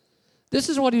death. This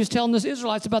is what he was telling the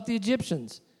Israelites about the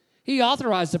Egyptians. He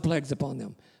authorized the plagues upon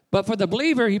them. But for the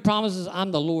believer, he promises,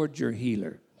 I'm the Lord your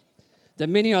healer. That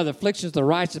many are the afflictions of the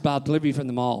righteous, but I'll deliver you from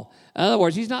them all. In other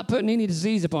words, he's not putting any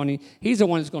disease upon you. He's the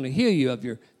one that's going to heal you of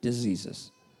your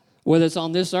diseases. Whether it's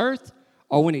on this earth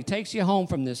or when he takes you home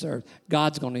from this earth,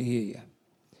 God's going to heal you.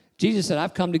 Jesus said,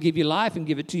 I've come to give you life and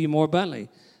give it to you more abundantly.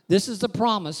 This is the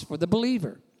promise for the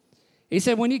believer. He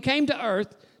said, when he came to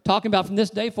earth, talking about from this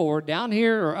day forward, down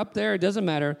here or up there, it doesn't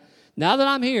matter. Now that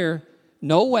I'm here,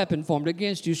 no weapon formed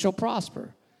against you shall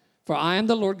prosper. For I am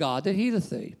the Lord God that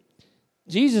healeth thee.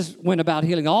 Jesus went about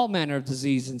healing all manner of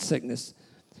disease and sickness.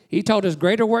 He told us,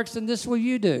 greater works than this will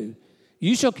you do.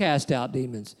 You shall cast out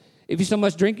demons. If you so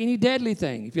much drink any deadly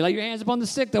thing, if you lay your hands upon the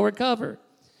sick, they'll recover.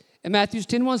 In Matthew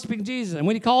 10:1, speaking Jesus, and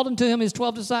when he called unto him his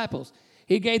 12 disciples,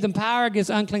 he gave them power against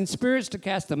unclean spirits to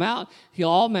cast them out, heal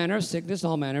all manner of sickness,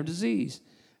 all manner of disease.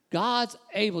 God's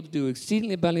able to do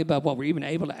exceedingly abundantly above what we're even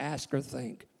able to ask or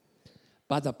think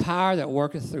by the power that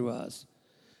worketh through us.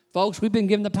 Folks, we've been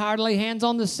given the power to lay hands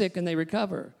on the sick and they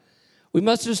recover. We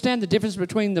must understand the difference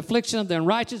between the affliction of the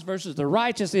unrighteous versus the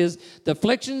righteous is the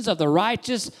afflictions of the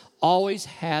righteous always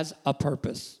has a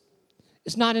purpose.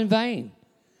 It's not in vain.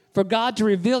 For God to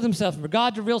reveal himself, for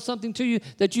God to reveal something to you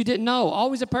that you didn't know,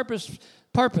 always a purpose.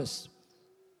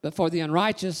 But for the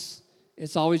unrighteous,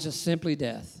 it's always just simply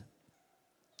death.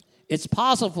 It's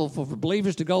possible for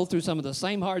believers to go through some of the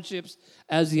same hardships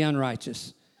as the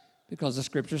unrighteous because the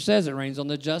scripture says it rains on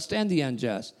the just and the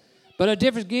unjust. But a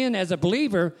difference again, as a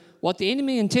believer, what the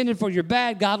enemy intended for your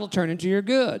bad, God will turn into your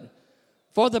good.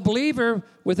 For the believer,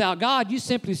 without God, you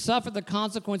simply suffer the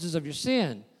consequences of your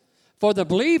sin. For the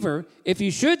believer, if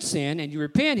you should sin and you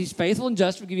repent, he's faithful and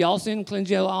just to forgive you all sin and cleanse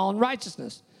you of all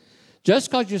unrighteousness. Just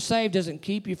because you're saved doesn't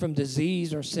keep you from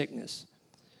disease or sickness.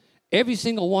 Every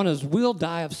single one of us will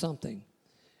die of something.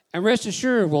 And rest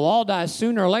assured, we'll all die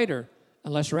sooner or later,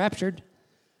 unless raptured.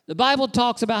 The Bible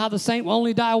talks about how the saint will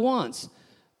only die once,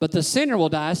 but the sinner will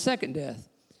die a second death,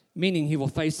 meaning he will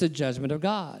face the judgment of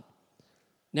God.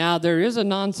 Now, there is a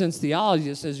nonsense theology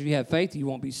that says if you have faith, you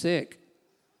won't be sick,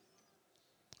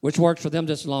 which works for them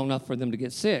just long enough for them to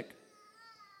get sick.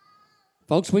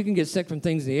 Folks, we can get sick from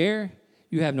things in the air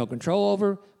you have no control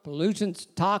over, pollutants,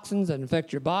 toxins that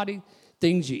infect your body,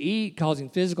 things you eat causing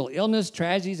physical illness,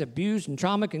 tragedies, abuse, and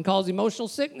trauma can cause emotional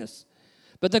sickness.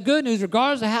 But the good news,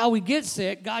 regardless of how we get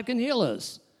sick, God can heal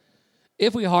us.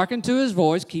 If we hearken to his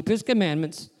voice, keep his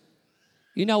commandments.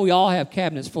 You know, we all have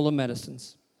cabinets full of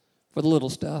medicines for the little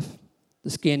stuff. The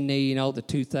skin knee, the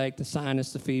toothache, the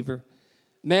sinus, the fever.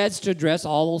 Meds to address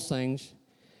all those things.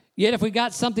 Yet if we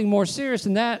got something more serious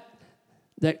than that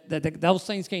those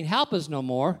things can't help us no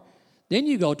more, then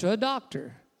you go to a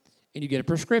doctor and you get a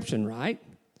prescription, right?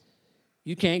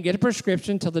 You can't get a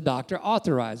prescription until the doctor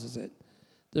authorizes it.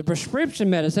 The prescription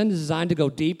medicine is designed to go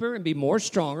deeper and be more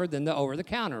stronger than the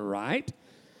over-the-counter, right?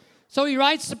 So he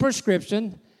writes the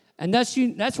prescription, and that's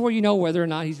where you know whether or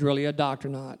not he's really a doctor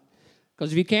or not.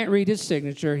 Because if you can't read his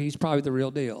signature, he's probably the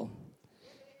real deal.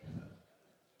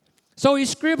 So he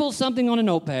scribbles something on a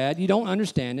notepad, you don't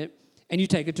understand it, and you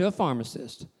take it to a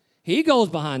pharmacist. He goes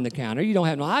behind the counter. You don't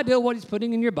have no idea what he's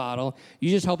putting in your bottle.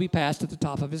 You just hope he passed at the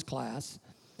top of his class.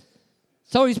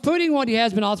 So he's putting what he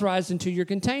has been authorized into your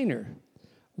container.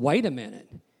 Wait a minute.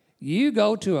 You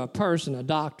go to a person, a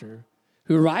doctor,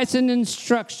 who writes an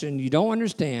instruction you don't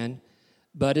understand,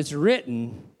 but it's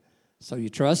written, so you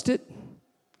trust it?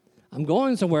 I'm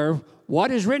going somewhere.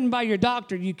 What is written by your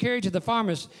doctor, you carry to the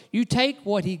pharmacist. You take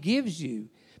what he gives you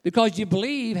because you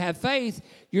believe, have faith,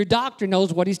 your doctor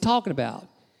knows what he's talking about.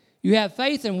 You have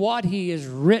faith in what he has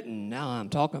written. Now I'm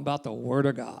talking about the Word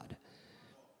of God.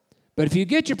 But if you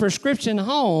get your prescription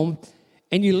home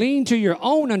and you lean to your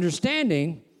own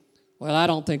understanding, well, I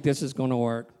don't think this is going to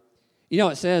work. You know,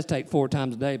 it says take 4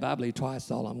 times a day, but I believe twice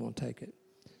is all I'm going to take it.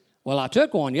 Well, I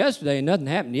took one yesterday and nothing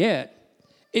happened yet.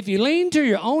 If you lean to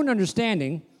your own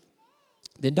understanding,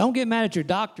 then don't get mad at your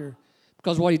doctor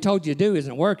because what he told you to do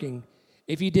isn't working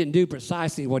if you didn't do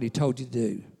precisely what he told you to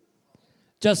do.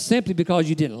 Just simply because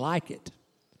you didn't like it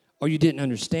or you didn't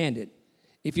understand it.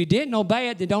 If you didn't obey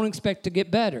it, then don't expect to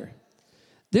get better.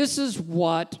 This is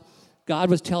what God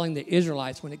was telling the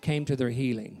Israelites when it came to their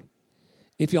healing.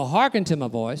 If you'll hearken to my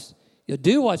voice, you'll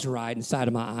do what's right in sight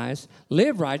of my eyes,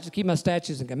 live right, just keep my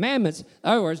statutes and commandments. In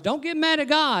other words, don't get mad at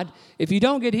God if you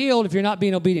don't get healed if you're not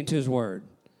being obedient to his word.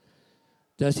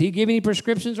 Does he give any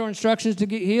prescriptions or instructions to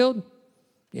get healed?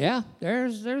 Yeah,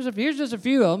 here's just a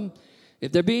few of them.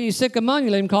 If there be any sick among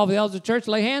you, let him call for the elders of the church,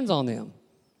 lay hands on them.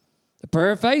 The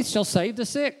prayer of faith shall save the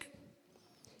sick.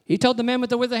 He told the man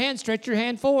with the withered hand, stretch your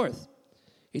hand forth.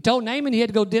 He told Naaman he had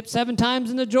to go dip 7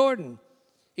 times in the Jordan.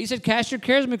 He said, cast your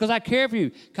cares on me because I care for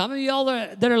you. Come to you all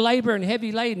that are labor and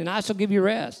heavy laden, and I shall give you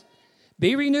rest.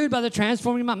 Be renewed by the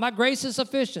transforming mind. My grace is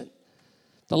sufficient.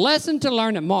 The lesson to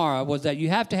learn at Mara was that you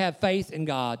have to have faith in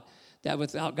God, that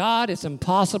without God, it's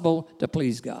impossible to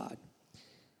please God.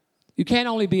 You can't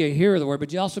only be a hearer of the word,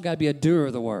 but you also got to be a doer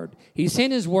of the word. He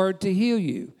sent his word to heal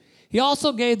you. He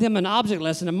also gave them an object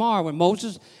lesson in Mara when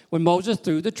Moses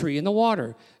threw the tree in the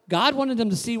water. God wanted them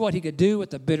to see what he could do with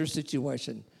the bitter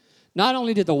situation. Not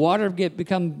only did the water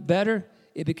become better,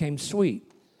 it became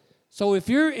sweet. So if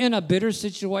you're in a bitter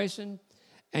situation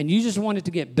and you just want it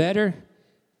to get better,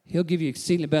 he'll give you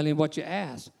exceedingly better than what you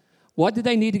ask. What did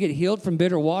they need to get healed from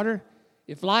bitter water?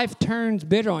 If life turns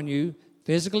bitter on you,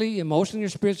 physically, emotionally, or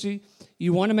spiritually,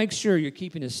 you want to make sure you're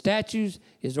keeping his statutes,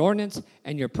 his ordinance,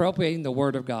 and you're appropriating the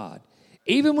word of God.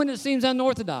 Even when it seems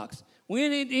unorthodox,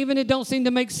 even it don't seem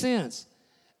to make sense.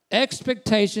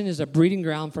 Expectation is a breeding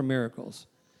ground for miracles.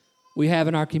 We have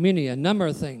in our community a number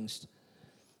of things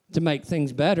to make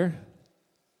things better.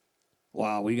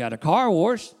 Well, we got a car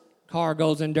wash. Car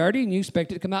goes in dirty, and you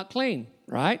expect it to come out clean,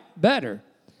 right? Better.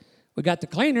 We got the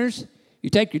cleaners. You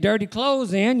take your dirty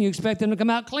clothes in, you expect them to come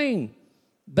out clean.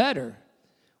 Better.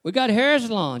 We got hair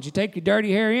salons. You take your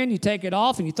dirty hair in, you take it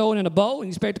off, and you throw it in a bowl, and you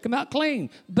expect it to come out clean.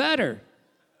 Better.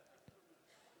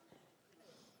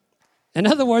 In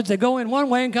other words, they go in one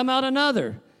way and come out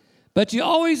another. But you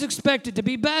always expect it to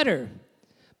be better.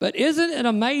 But isn't it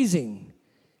amazing?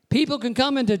 People can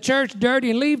come into church dirty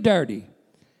and leave dirty.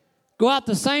 Go out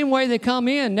the same way they come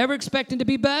in, never expecting to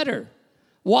be better.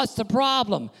 What's the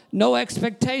problem? No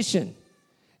expectation.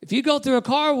 If you go through a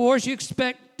car wash, you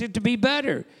expect it to be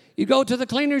better. You go to the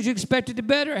cleaners, you expect it to be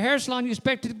better. A hair salon, you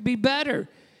expect it to be better.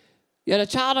 Yet a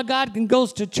child of God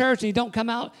goes to church and he don't come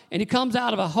out, and he comes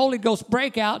out of a Holy Ghost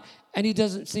breakout, and he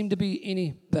doesn't seem to be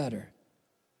any better.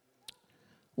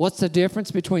 What's the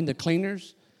difference between the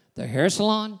cleaners, the hair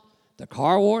salon, the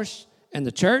car wash, and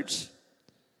the church?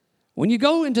 When you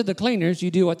go into the cleaners, you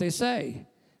do what they say.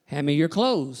 Hand me your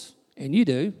clothes, and you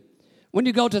do. When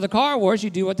you go to the car wash, you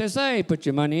do what they say. Put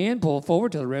your money in, pull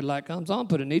forward till the red light comes on,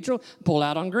 put it neutral, pull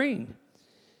out on green.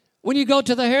 When you go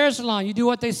to the hair salon, you do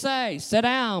what they say. Sit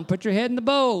down, put your head in the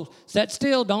bowl, sit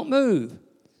still, don't move.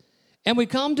 And we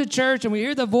come to church and we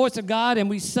hear the voice of God and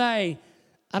we say,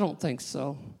 I don't think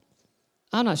so.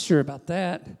 I'm not sure about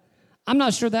that. I'm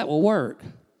not sure that will work.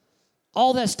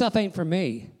 All that stuff ain't for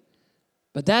me.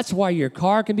 But that's why your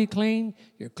car can be clean,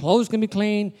 your clothes can be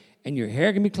clean, and your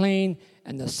hair can be clean,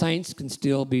 and the saints can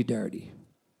still be dirty.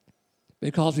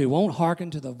 Because we won't hearken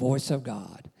to the voice of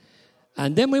God.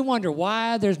 And then we wonder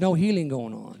why there's no healing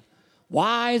going on.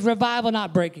 Why is revival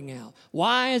not breaking out?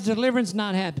 Why is deliverance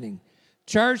not happening?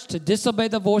 Church, to disobey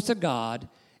the voice of God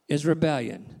is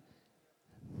rebellion.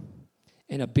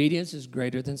 And obedience is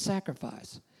greater than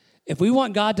sacrifice. If we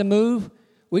want God to move,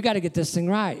 we got to get this thing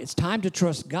right. It's time to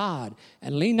trust God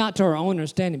and lean not to our own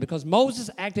understanding. Because Moses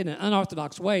acted in an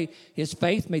unorthodox way, his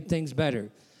faith made things better.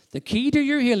 The key to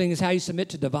your healing is how you submit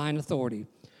to divine authority.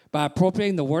 By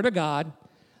appropriating the Word of God.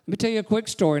 Let me tell you a quick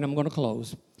story, and I'm going to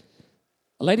close.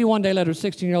 A lady one day let her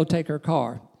 16-year-old take her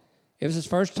car. It was his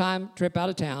first time trip out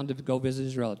of town to go visit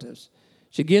his relatives.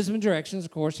 She gives him directions.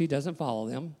 Of course, he doesn't follow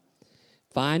them.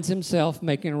 Finds himself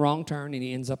making a wrong turn, and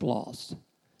he ends up lost.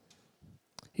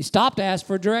 He stopped to ask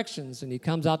for directions, and he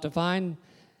comes out to find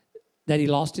that he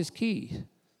lost his key.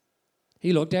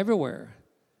 He looked everywhere.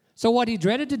 So what he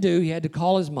dreaded to do, he had to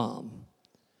call his mom.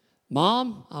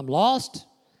 Mom, I'm lost,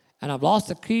 and I've lost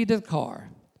the key to the car.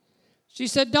 She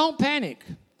said, don't panic.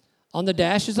 On the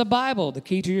dash is a Bible. The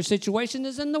key to your situation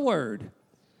is in the Word.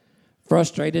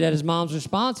 Frustrated at his mom's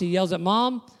response, he yells at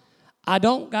Mom, I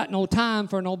don't got no time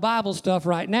for no Bible stuff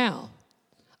right now.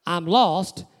 I'm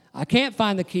lost. I can't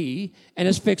find the key, and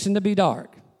it's fixing to be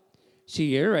dark.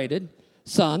 She iterated,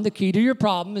 Son, the key to your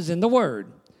problem is in the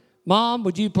Word. Mom,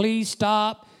 would you please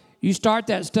stop? You start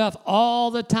that stuff all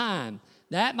the time.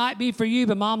 That might be for you,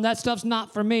 but Mom, that stuff's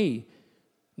not for me.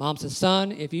 Mom says,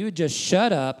 Son, if you would just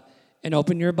shut up and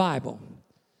open your Bible.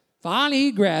 Finally,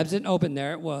 he grabs it and opened.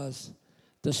 There it was.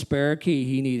 The spare key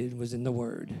he needed was in the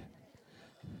Word.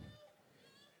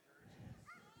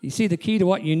 You see, the key to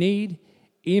what you need,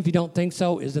 even if you don't think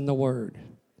so, is in the Word.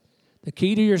 The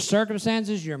key to your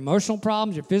circumstances, your emotional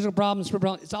problems, your physical problems, spiritual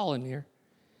problems, it's all in here.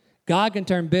 God can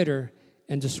turn bitter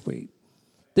into sweet.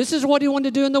 This is what he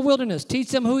wanted to do in the wilderness, teach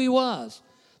them who he was.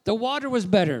 The water was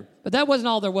better, but that wasn't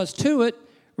all there was to it.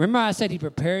 Remember I said he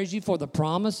prepares you for the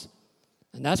promise?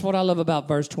 And that's what I love about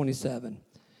verse 27.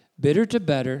 Bitter to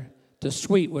better, to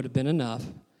sweet would have been enough,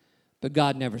 but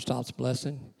God never stops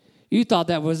blessing. You thought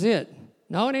that was it.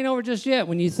 No, it ain't over just yet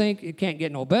when you think it can't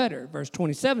get no better. Verse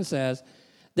 27 says,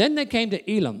 Then they came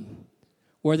to Elim,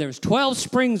 where there's 12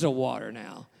 springs of water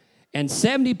now, and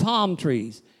 70 palm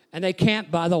trees, and they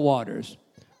camped by the waters.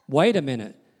 Wait a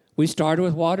minute. We started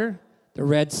with water, the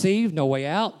Red Sea, no way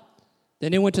out.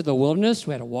 Then they went to the wilderness.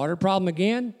 We had a water problem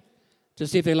again. To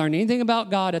see if they learned anything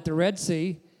about God at the Red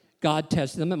Sea, God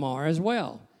tested them at Marah as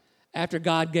well. After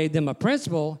God gave them a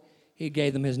principle, he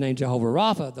gave them his name, Jehovah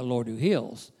Rapha, the Lord who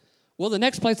heals. Well, the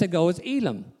next place they go is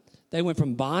Elim. They went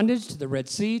from bondage to the Red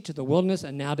Sea to the wilderness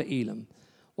and now to Elim.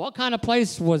 What kind of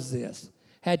place was this?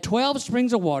 Had 12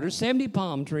 springs of water, 70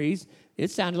 palm trees.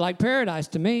 It sounded like paradise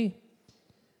to me.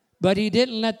 But he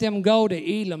didn't let them go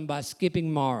to Elim by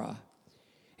skipping Marah.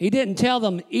 He didn't tell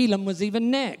them Elim was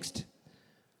even next.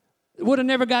 Would have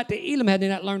never got to Elim had they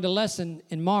not learned a lesson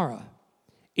in Marah.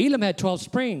 Elim had 12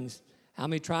 springs. How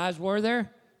many tribes were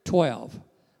there? 12.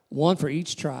 One for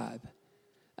each tribe.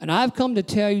 And I've come to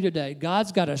tell you today,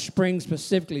 God's got a spring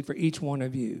specifically for each one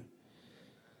of you.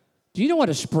 Do you know what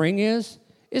a spring is?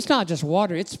 It's not just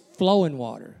water, it's flowing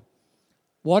water.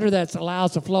 Water that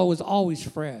allows to flow is always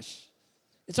fresh.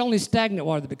 It's only stagnant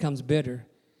water that becomes bitter.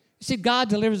 You see, God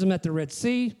delivers them at the Red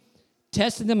Sea,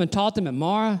 tested them and taught them at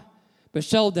Marah, but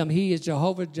showed them he is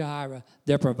Jehovah Jireh,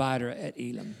 their provider at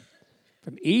Elim.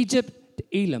 From Egypt to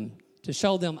Elim, to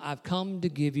show them I've come to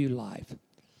give you life.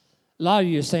 A lot of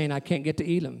you are saying, I can't get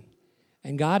to Elim.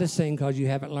 And God is saying, because you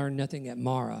haven't learned nothing at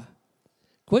Marah.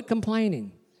 Quit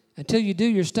complaining. Until you do,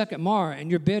 you're stuck at Marah and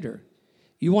you're bitter.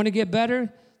 You want to get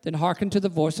better? Then hearken to the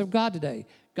voice of God today.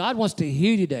 God wants to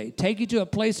heal you today, take you to a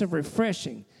place of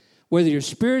refreshing. Whether you're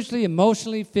spiritually,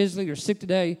 emotionally, physically, or sick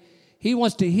today, he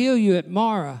wants to heal you at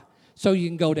Marah so you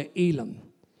can go to Elim.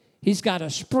 He's got a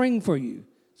spring for you.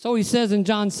 So he says in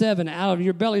John 7, out of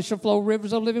your belly shall flow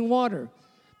rivers of living water.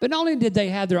 But not only did they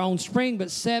have their own spring, but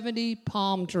 70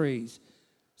 palm trees.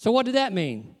 So what did that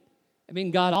mean? It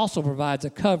means God also provides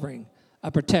a covering, a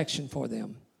protection for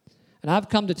them. And I've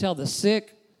come to tell the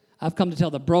sick, I've come to tell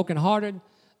the brokenhearted,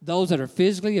 those that are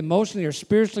physically, emotionally, or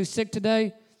spiritually sick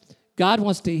today, God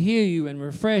wants to heal you and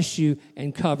refresh you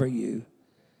and cover you.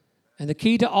 And the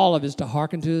key to all of it is to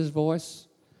hearken to his voice,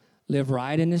 live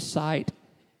right in his sight,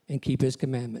 and keep his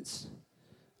commandments.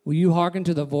 Will you hearken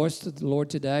to the voice of the Lord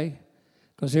today?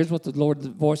 Because here's what the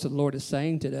voice of the Lord is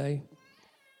saying today.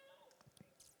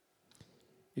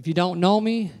 If you don't know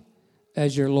me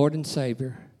as your Lord and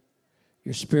Savior,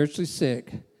 you're spiritually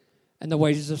sick, and the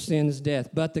wages of sin is death,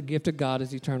 but the gift of God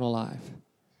is eternal life.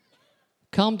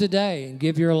 Come today and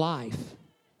give your life,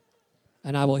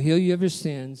 and I will heal you of your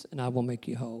sins, and I will make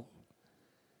you whole.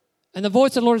 And the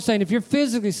voice of the Lord is saying, if you're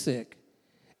physically sick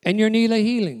and you need a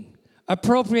healing,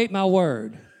 appropriate my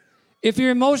word. If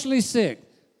you're emotionally sick,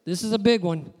 this is a big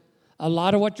one. A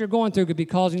lot of what you're going through could be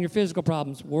causing your physical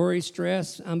problems, worry,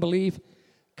 stress, unbelief.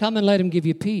 Come and let him give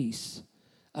you peace.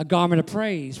 a garment of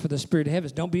praise for the spirit of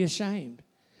heavens. Don't be ashamed.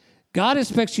 God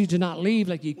expects you to not leave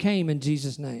like you came in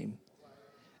Jesus' name.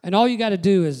 And all you got to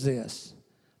do is this.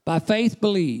 By faith,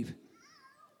 believe.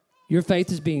 Your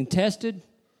faith is being tested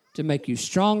to make you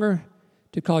stronger,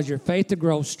 to cause your faith to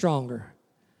grow stronger.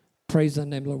 Praise the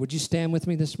name of the Lord. Would you stand with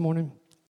me this morning?